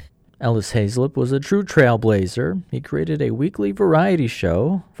justice. Alice Hazlip was a true trailblazer. He created a weekly variety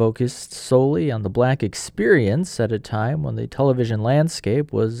show focused solely on the black experience at a time when the television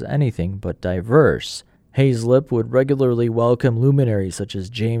landscape was anything but diverse. Hazlip would regularly welcome luminaries such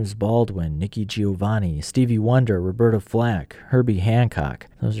as James Baldwin, Nikki Giovanni, Stevie Wonder, Roberta Flack, Herbie Hancock.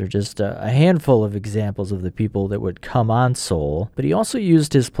 Those are just a handful of examples of the people that would come on Soul, but he also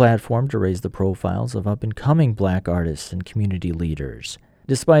used his platform to raise the profiles of up-and-coming black artists and community leaders.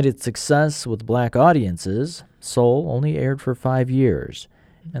 Despite its success with black audiences, Soul only aired for 5 years,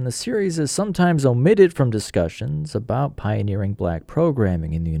 and the series is sometimes omitted from discussions about pioneering black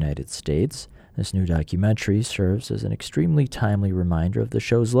programming in the United States. This new documentary serves as an extremely timely reminder of the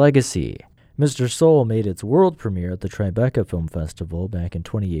show's legacy. Mr. Soul made its world premiere at the Tribeca Film Festival back in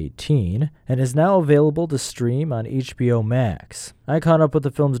 2018 and is now available to stream on HBO Max. I caught up with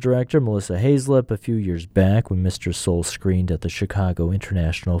the film's director, Melissa Hazlip, a few years back when Mr. Soul screened at the Chicago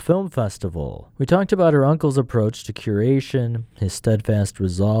International Film Festival. We talked about her uncle's approach to curation, his steadfast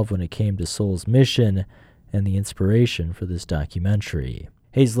resolve when it came to Soul's mission, and the inspiration for this documentary.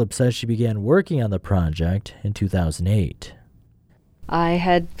 Hazlip says she began working on the project in 2008. I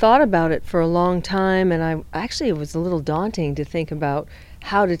had thought about it for a long time, and it was a little daunting to think about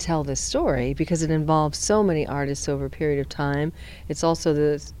how to tell this story because it involves so many artists over a period of time. It's also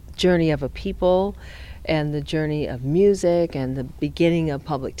the journey of a people and the journey of music and the beginning of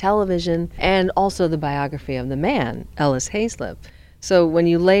public television and also the biography of the man, Ellis Hazlip. So when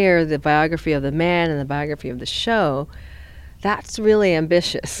you layer the biography of the man and the biography of the show, that's really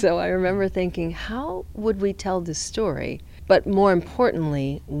ambitious. So I remember thinking, how would we tell this story? But more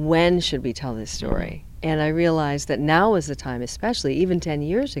importantly, when should we tell this story? And I realized that now is the time, especially even 10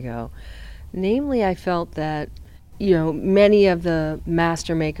 years ago. Namely, I felt that, many of the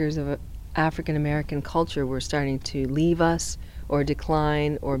master makers of African American culture were starting to leave us or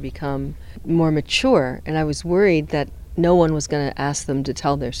decline or become more mature. And I was worried that no one was going to ask them to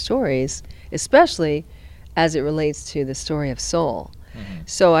tell their stories, especially as it relates to the story of soul.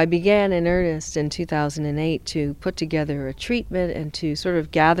 So I began in earnest in 2008 to put together a treatment and to sort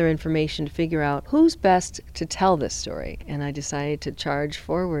of gather information to figure out who's best to tell this story. And I decided to charge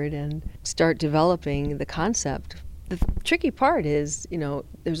forward and start developing the concept. The tricky part is,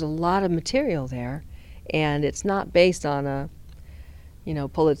 there's a lot of material there, and it's not based on a,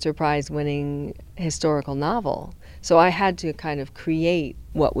 Pulitzer Prize winning historical novel. So I had to kind of create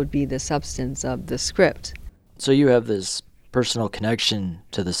what would be the substance of the script. So you have this personal connection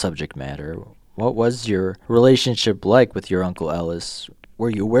to the subject matter. What was your relationship like with your Uncle Ellis? Were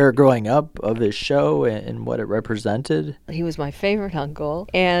you aware growing up of his show and what it represented? He was my favorite uncle,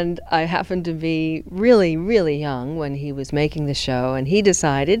 and I happened to be really, really young when he was making the show, and he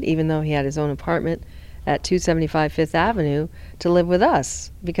decided, even though he had his own apartment at 275 Fifth Avenue, to live with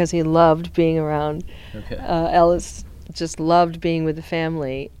us because he loved being around Ellis. Just loved being with the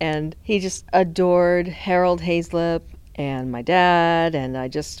family, and he just adored Harold Hazlip and my dad, and I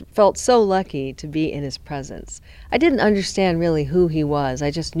just felt so lucky to be in his presence. I didn't understand really who he was. I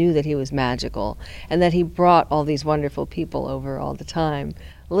just knew that he was magical and that he brought all these wonderful people over all the time.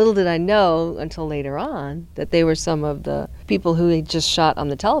 Little did I know until later on that they were some of the people who he just shot on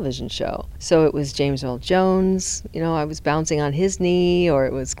the television show. So it was James Earl Jones, I was bouncing on his knee, or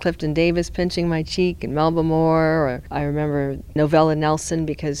it was Clifton Davis pinching my cheek, and Melba Moore, or I remember Novella Nelson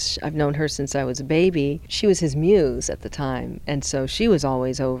because I've known her since I was a baby. She was his muse at the time, and so she was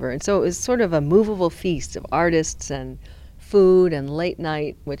always over. And so it was sort of a movable feast of artists and food and late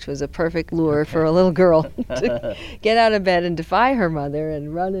night, which was a perfect lure for a little girl to get out of bed and defy her mother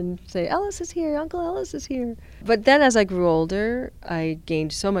and run and say, Ellis is here, Uncle Ellis is here. But then as I grew older, I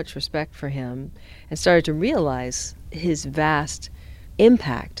gained so much respect for him and started to realize his vast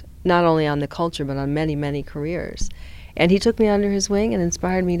impact, not only on the culture, but on many, many careers. And he took me under his wing and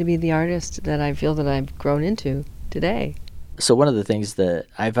inspired me to be the artist that I feel that I've grown into today. So one of the things that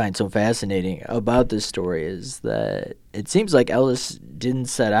I find so fascinating about this story is that it seems like Ellis didn't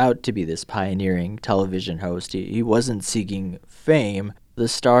set out to be this pioneering television host. He wasn't seeking fame. The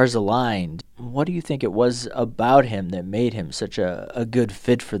stars aligned. What do you think it was about him that made him such a good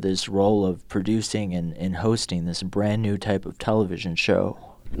fit for this role of producing and hosting this brand new type of television show?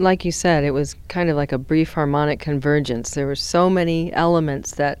 Like you said, it was kind of like a brief harmonic convergence. There were so many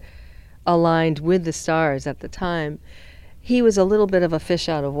elements that aligned with the stars at the time. He was a little bit of a fish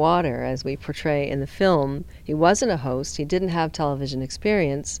out of water, as we portray in the film. He wasn't a host, he didn't have television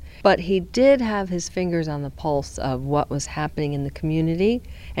experience, but he did have his fingers on the pulse of what was happening in the community,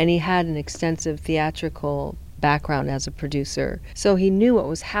 and he had an extensive theatrical background as a producer. So he knew what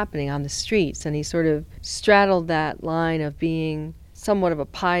was happening on the streets, and he sort of straddled that line of being somewhat of a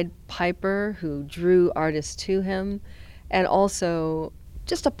Pied Piper who drew artists to him, and also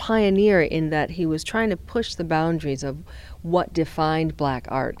just a pioneer in that he was trying to push the boundaries of what defined black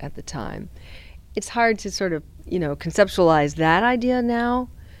art at the time. It's hard to sort of, conceptualize that idea now,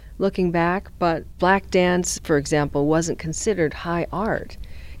 looking back, but black dance, for example, wasn't considered high art.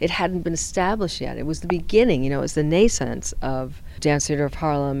 It hadn't been established yet. It was the beginning, it was the nascence of Dance Theater of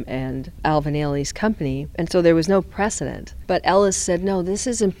Harlem and Abarbanel's company, and so there was no precedent. But Ellis said, no, this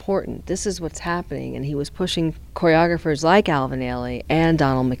is important. This is what's happening, and he was pushing choreographers like Abarbanel and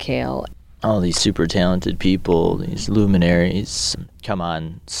Donald McHale. All these super talented people, these luminaries. Come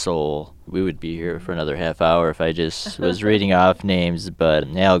on, Soul. We would be here for another half hour if I just was reading off names, but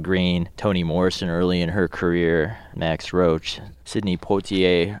Al Green, Toni Morrison early in her career, Max Roach, Sidney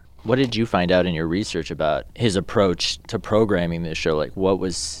Poitier. What did you find out in your research about his approach to programming this show? Like, what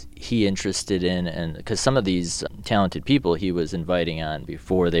was he interested in? And because some of these talented people he was inviting on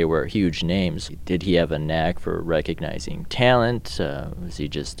before they were huge names, did he have a knack for recognizing talent? Was he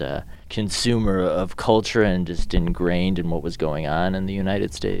just a consumer of culture and just ingrained in what was going on in the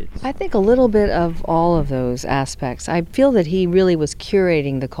United States? I think a little bit of all of those aspects. I feel that he really was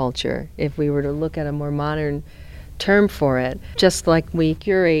curating the culture, if we were to look at a more modern term for it, just like we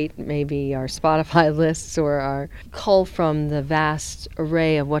curate maybe our Spotify lists or our cull from the vast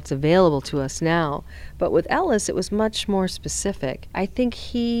array of what's available to us now. But with Ellis, it was much more specific. I think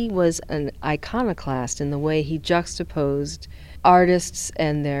he was an iconoclast in the way he juxtaposed artists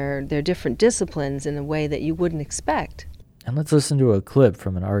and their different disciplines in a way that you wouldn't expect. And let's listen to a clip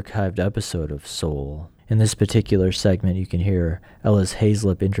from an archived episode of Soul. In this particular segment, you can hear Ellis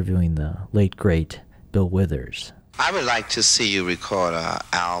Hazlip interviewing the late, great Bill Withers. I would like to see you record an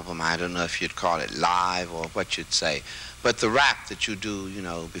album. I don't know if you'd call it live or what you'd say, but the rap that you do,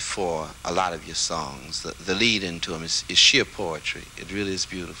 before a lot of your songs, the lead into them is sheer poetry. It really is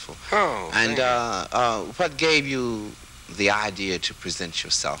beautiful. Oh, and what gave you the idea to present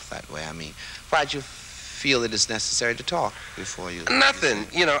yourself that way? I mean, why'd you feel it is necessary to talk before you? Nothing.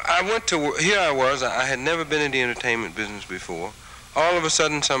 Here I was. I had never been in the entertainment business before. All of a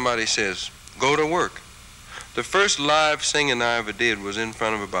sudden somebody says, go to work. The first live singing I ever did was in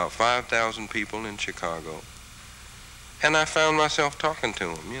front of about 5,000 people in Chicago. And I found myself talking to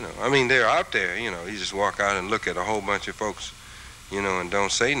them, I mean, they're out there, you just walk out and look at a whole bunch of folks, and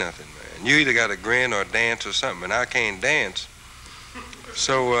don't say nothing, man. You either got to grin or dance or something, and I can't dance.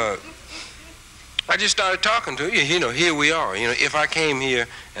 So I just started talking to you, here we are. If I came here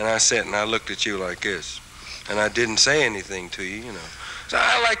and I sat and I looked at you like this, and I didn't say anything to you, So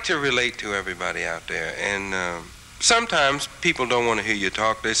I like to relate to everybody out there, and sometimes people don't want to hear you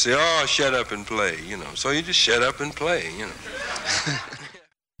talk. They say, oh, shut up and play, So you just shut up and play,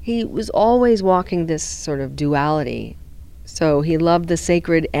 He was always walking this sort of duality. So he loved the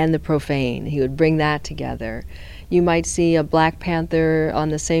sacred and the profane. He would bring that together. You might see a Black Panther on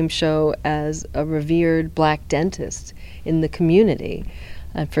the same show as a revered black dentist in the community.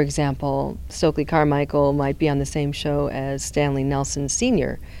 For example, Stokely Carmichael might be on the same show as Stanley Nelson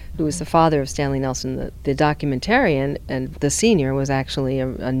Sr., who was the father of Stanley Nelson, the documentarian, and the senior was actually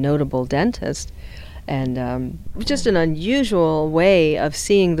a notable dentist. And just an unusual way of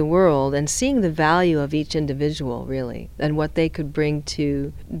seeing the world and seeing the value of each individual, really, and what they could bring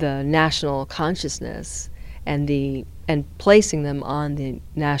to the national consciousness and placing them on the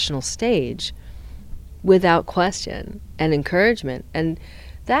national stage without question and encouragement. And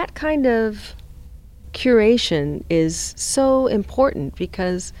that kind of curation is so important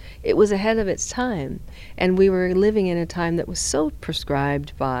because it was ahead of its time, and we were living in a time that was so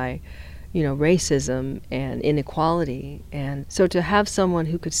prescribed by racism and inequality. And so to have someone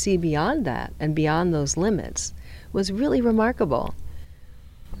who could see beyond that and beyond those limits was really remarkable.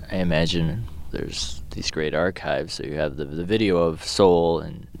 I imagine there's these great archives, so you have the video of Soul,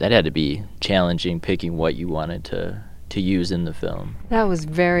 and that had to be challenging, picking what you wanted to use in the film. That was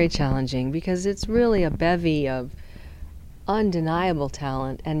very challenging because it's really a bevy of undeniable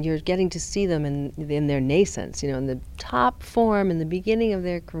talent, and you're getting to see them in their nascence, in the top form in the beginning of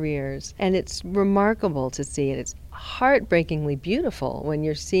their careers. And it's remarkable to see it. It's heartbreakingly beautiful when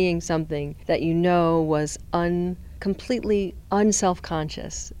you're seeing something that was completely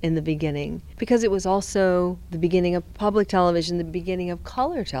unself-conscious in the beginning, because it was also the beginning of public television, the beginning of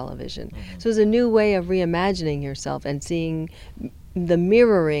color television. Mm-hmm. So it was a new way of reimagining yourself and seeing the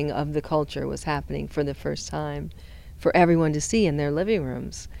mirroring of the culture was happening for the first time for everyone to see in their living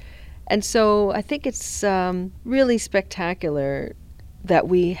rooms. And so I think it's really spectacular that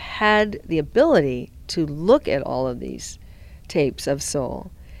we had the ability to look at all of these tapes of Soul.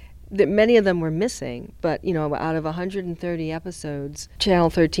 That many of them were missing, but out of 130 episodes, Channel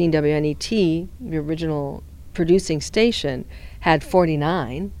 13 WNET, the original producing station, had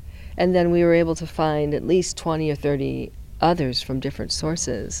 49, and then we were able to find at least 20 or 30 others from different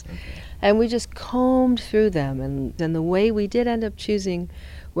sources. Okay. And we just combed through them, and then the way we did end up choosing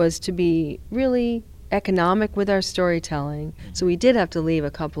was to be really economic with our storytelling. So we did have to leave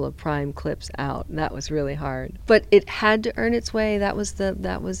a couple of prime clips out. That was really hard. But it had to earn its way. That was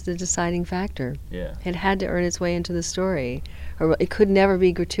the deciding factor. Yeah. It had to earn its way into the story. Or it could never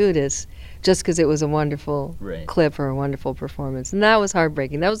be gratuitous just because it was a wonderful clip or a wonderful performance. And that was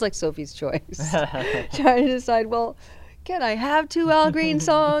heartbreaking. That was like Sophie's Choice. Trying to decide, well, can I have 2 Al Green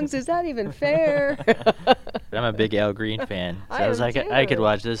songs? Is that even fair? I'm a big Al Green fan, so I could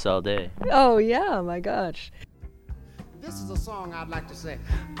watch this all day. Oh, yeah, my gosh. This is a song I'd like to sing.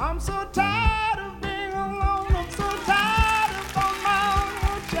 I'm so tired of being alone. I'm so tired of being alone.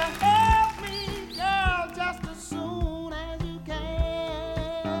 Won't you help me, girl, just as soon as you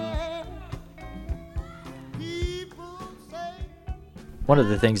can? People say... One of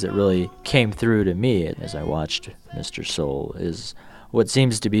the things that really came through to me as I watched Mr. Soul is what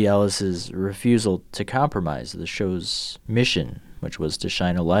seems to be Ellis's refusal to compromise the show's mission, which was to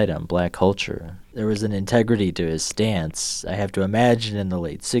shine a light on black culture. There was an integrity to his stance, I have to imagine, in the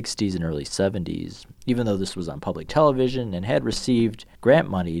late 60s and early 70s. Even though this was on public television and had received grant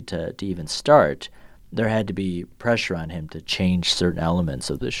money to even start, there had to be pressure on him to change certain elements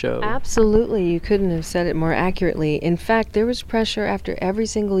of the show. Absolutely. You couldn't have said it more accurately. In fact, there was pressure after every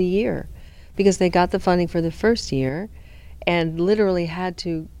single year because they got the funding for the first year and literally had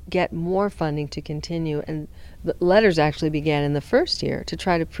to get more funding to continue. And the letters actually began in the first year to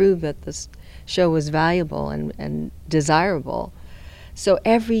try to prove that this show was valuable and desirable. So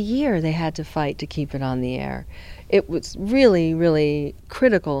every year they had to fight to keep it on the air. It was really, really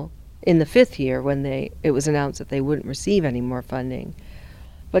critical in the 5th year when it was announced that they wouldn't receive any more funding.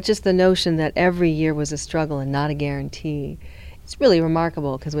 But just the notion that every year was a struggle and not a guarantee, it's really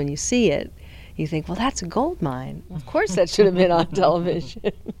remarkable because when you see it, you think, well, that's a gold mine. Of course that should have been on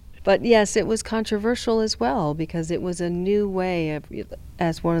television. But yes, it was controversial as well because it was a new way of,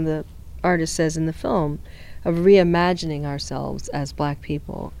 as one of the artists says in the film, of reimagining ourselves as black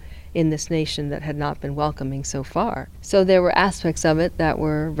people in this nation that had not been welcoming so far. So there were aspects of it that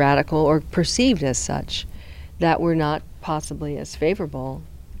were radical or perceived as such that were not possibly as favorable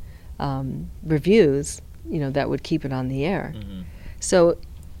reviews, that would keep it on the air. Mm-hmm. So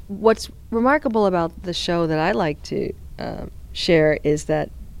what's remarkable about the show that I like to share is that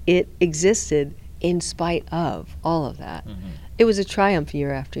it existed in spite of all of that. Mm-hmm. It was a triumph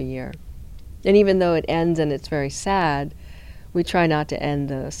year after year. And even though it ends and it's very sad, we try not to end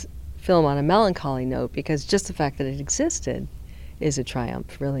the film on a melancholy note because just the fact that it existed is a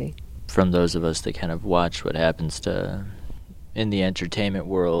triumph, really. From those of us that kind of watch what happens to, in the entertainment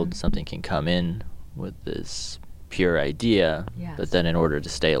world, mm-hmm. something can come in with this pure idea, yes. but then in order to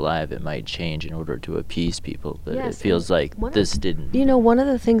stay alive, it might change in order to appease people. But yes, it feels like this didn't. One of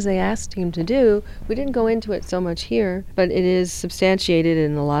the things they asked him to do, we didn't go into it so much here, but it is substantiated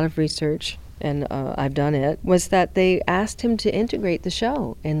in a lot of research, and I've done it, was that they asked him to integrate the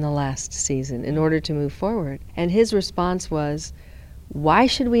show in the last season in order to move forward. And his response was, why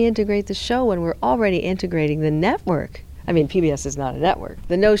should we integrate the show when we're already integrating the network? I mean, PBS is not a network.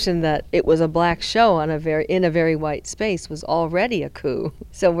 The notion that it was a black show in a very white space was already a coup.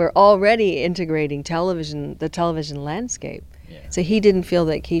 So we're already integrating the television landscape. Yeah. So he didn't feel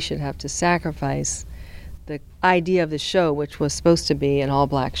that he should have to sacrifice the idea of the show, which was supposed to be an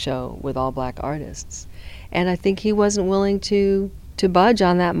all-black show with all-black artists. And I think he wasn't willing to budge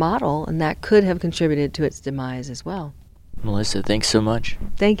on that model, and that could have contributed to its demise as well. Melissa, thanks so much.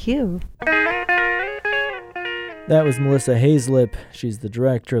 Thank you. That was Melissa Hayslip. She's the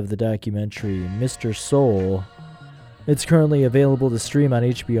director of the documentary Mr. Soul. It's currently available to stream on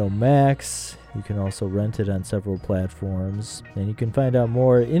HBO Max. You can also rent it on several platforms. And you can find out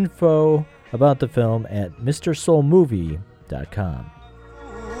more info about the film at MrSoulMovie.com.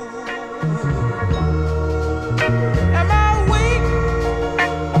 Am I weak?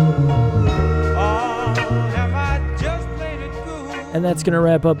 Or am I just plain it cool? And that's going to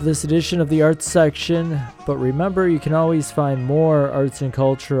wrap up this edition of the Arts Section. But remember, you can always find more arts and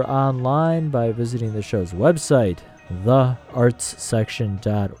culture online by visiting the show's website,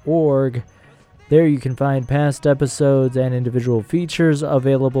 theartssection.org. There you can find past episodes and individual features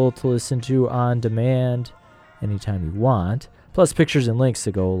available to listen to on demand anytime you want, plus pictures and links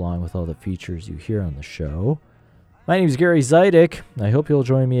to go along with all the features you hear on the show. My name is Gary Zidek. I hope you'll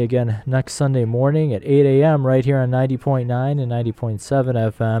join me again next Sunday morning at 8 a.m. right here on 90.9 and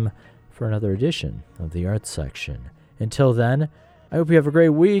 90.7 FM for another edition of the Arts Section. Until then, I hope you have a great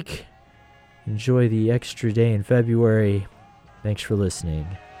week. Enjoy the extra day in February. Thanks for listening.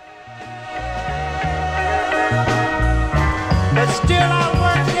 But still I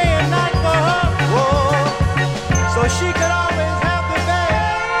work day and night for her, whoa, so she could